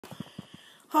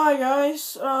Hi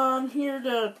guys, I'm here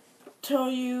to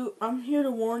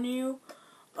warn you,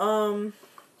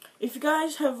 if you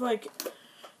guys have a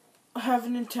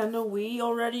Nintendo Wii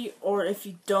already, or if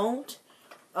you don't,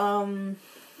 I'm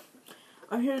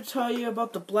here to tell you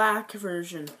about the black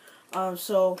version. It's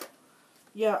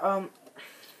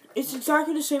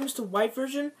exactly the same as the white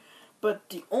version, but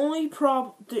the only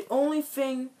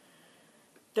thing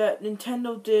that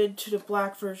Nintendo did to the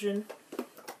black version,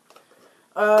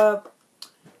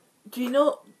 do you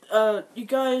know, you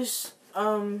guys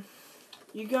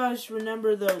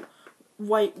remember the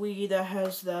white Wii that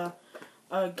has the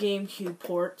GameCube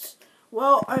ports?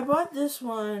 Well, I bought this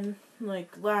one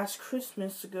like last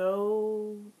Christmas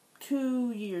ago,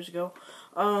 2 years ago.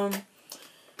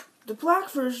 The black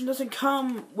version doesn't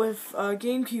come with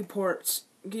GameCube ports,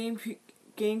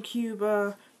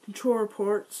 GameCube controller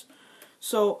ports.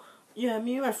 So yeah,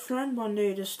 me and my friend one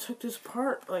day just took this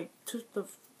part, took the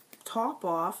top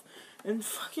off, and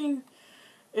fucking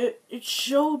it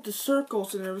showed the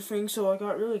circles and everything, so I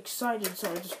got really excited,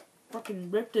 so I just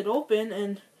fucking ripped it open,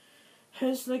 and it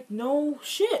has no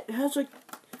shit. It has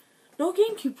no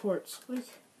GameCube ports. What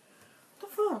the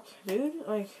fuck, dude?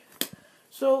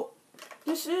 So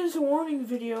this is a warning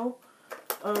video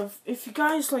of if you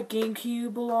guys like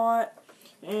GameCube a lot,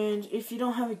 and if you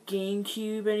don't have a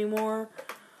GameCube anymore,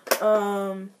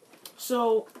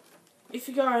 so if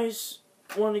you guys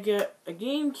want to get a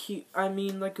GameCube, a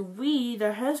Wii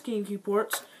that has GameCube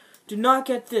ports, do not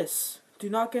get this. Do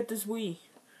not get this Wii,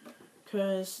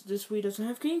 because this Wii doesn't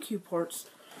have GameCube ports.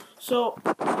 So,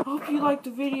 I hope you liked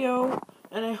the video,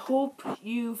 and I hope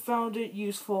you found it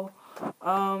useful.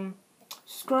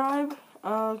 Subscribe,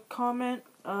 comment,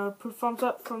 put thumbs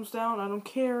up, thumbs down, I don't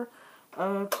care.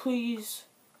 Please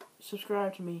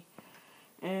subscribe to me.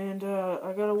 And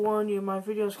I gotta warn you, my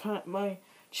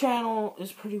channel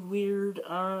is pretty weird,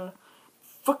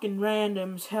 fucking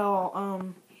random as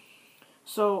hell.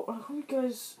 So I hope you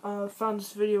guys found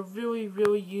this video really,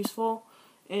 really useful,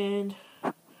 and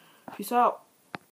peace out.